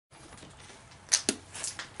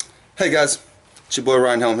Hey guys, it's your boy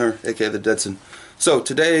Ryan Helm here, aka the Deadson. So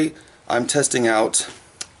today I'm testing out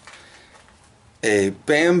a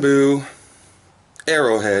bamboo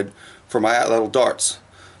arrowhead for my Atlatl darts.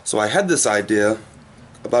 So I had this idea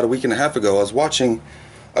about a week and a half ago. I was watching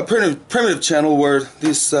a primitive channel where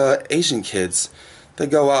these Asian kids, they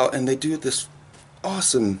go out and they do this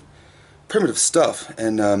awesome primitive stuff.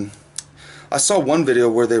 And I saw one video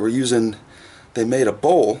where they made a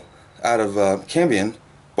bowl out of cambium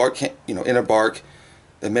bark, inner bark.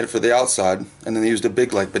 They made it for the outside, and then they used a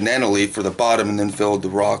big like banana leaf for the bottom, and then filled the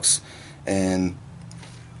rocks and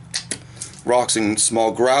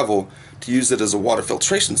small gravel to use it as a water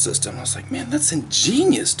filtration system. I was like, man, that's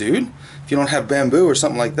ingenious, dude. If you don't have bamboo or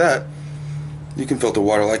something like that, you can filter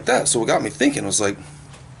water like that. So it got me thinking. I was like,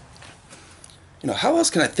 how else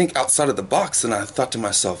can I think outside of the box? And I thought to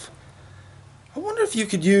myself, I wonder if you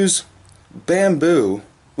could use bamboo.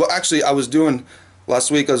 Well, actually, I was doing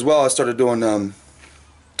last week as well. I started doing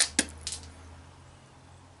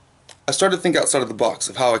I started to think outside of the box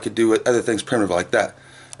of how I could do other things primitive like that.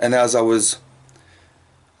 And as I was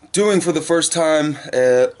doing for the first time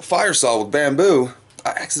a fire saw with bamboo,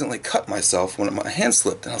 I accidentally cut myself when my hand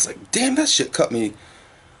slipped, and I was like, damn, that shit cut me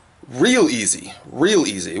real easy.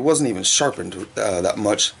 It wasn't even sharpened that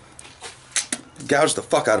much. Gouged the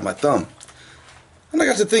fuck out of my thumb. And I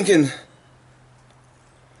got to thinking,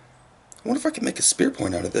 I wonder if I could make a spear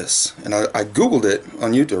point out of this. And I googled it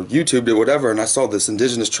on YouTube, or YouTubed it, whatever, and I saw this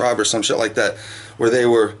indigenous tribe or some shit like that where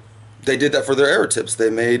they did that for their arrow tips.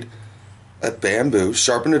 They made a bamboo,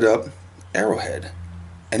 sharpened it up, arrowhead,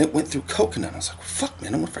 and it went through coconut. I was like, fuck,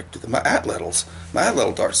 man, I wonder if I could do my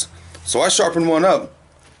Atlatl darts. So I sharpened one up.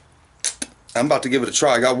 I'm about to give it a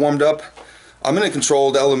try. I got warmed up. I'm in a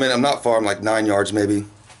controlled element. I'm not far. I'm like 9 yards maybe.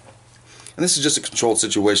 And this is just a controlled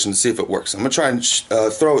situation to see if it works. I'm going to try and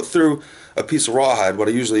throw it through a piece of rawhide, what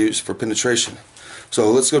I usually use for penetration. So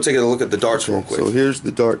let's go take a look at the darts real quick. So here's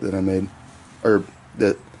the dart that I made, or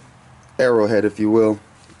the arrowhead, if you will,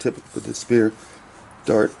 tip with the spear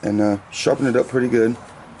dart, and sharpen it up pretty good.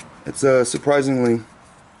 It's surprisingly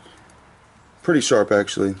pretty sharp,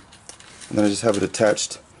 actually. And then I just have it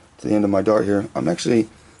attached to the end of my dart here. I'm actually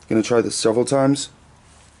going to try this several times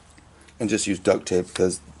and just use duct tape,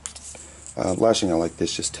 because lashing out like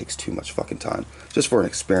this just takes too much fucking time, just for an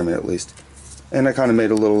experiment at least. And I kind of made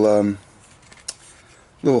a little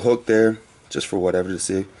hook there, just for whatever, to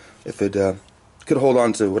see if it could hold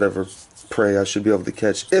on to whatever prey I should be able to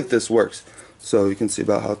catch, if this works. So you can see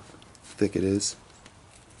about how thick it is.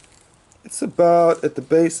 It's about, at the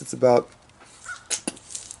base, it's about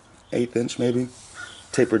 1/8 inch maybe,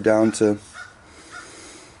 tapered down to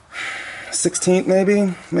 1/16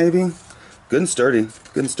 maybe. Good and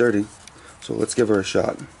sturdy. So let's give her a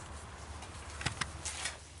shot.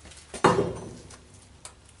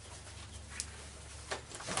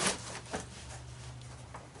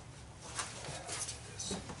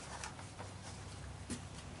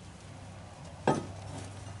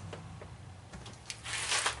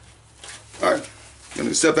 Alright,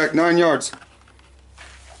 gonna step back 9 yards.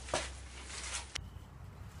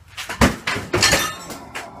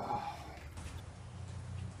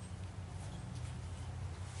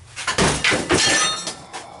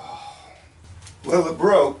 Well, it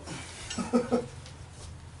broke. Hold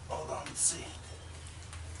on, let's see.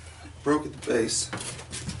 It broke at the base.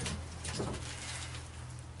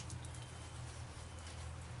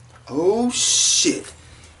 Oh shit.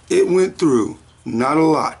 It went through. Not a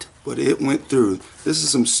lot, but it went through. This is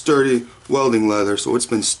some sturdy welding leather, so it's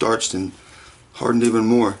been starched and hardened even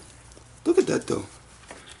more. Look at that though.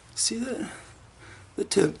 See that? The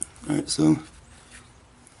tip. Alright, so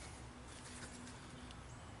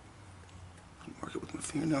mark it with my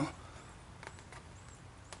finger now.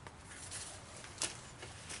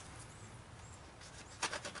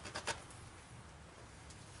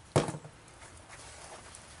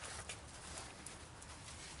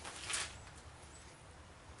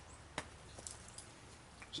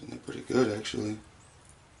 Isn't that pretty good, actually?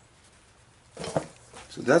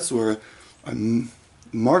 So that's where I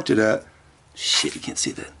marked it at. Shit, you can't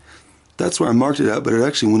see that. That's where I marked it at, but it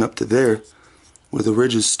actually went up to there, where the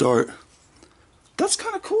ridges start. That's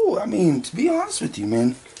kind of cool. I mean, to be honest with you,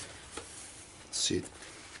 man. Let's see.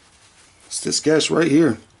 It's this gash right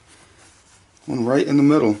here. One right in the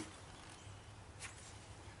middle.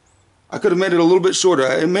 I could have made it a little bit shorter.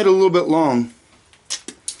 I made it a little bit long.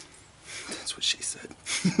 That's what she said.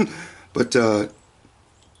 But I'm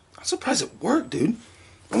surprised it worked, dude.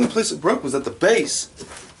 The only place it broke was at the base.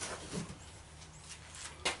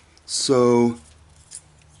 So,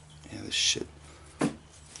 yeah, this shit.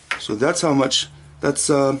 So that's how much. That's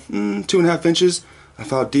 2.5 inches. of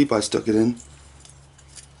how deep I stuck it in.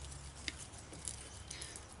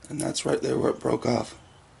 And that's right there where it broke off.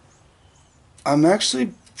 I'm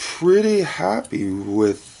actually pretty happy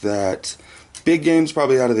with that. Big game's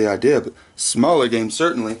probably out of the idea, but smaller games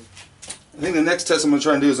certainly. I think the next test I'm going to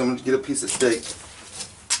try and do is I'm going to get a piece of steak.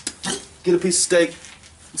 Get a piece of steak,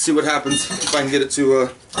 see what happens, if I can get it to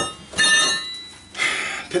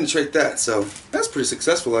penetrate that. So that's pretty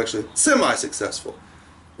successful actually. Semi-successful.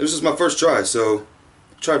 It was just my first try, so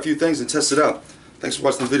try a few things and test it out. Thanks for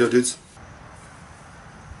watching the video, dudes.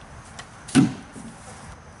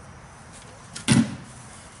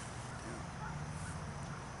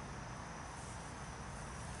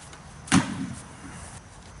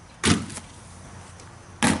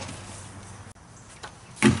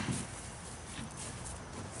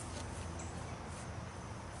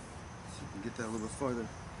 Get that a little bit farther.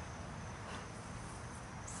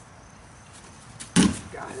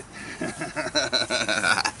 Got it.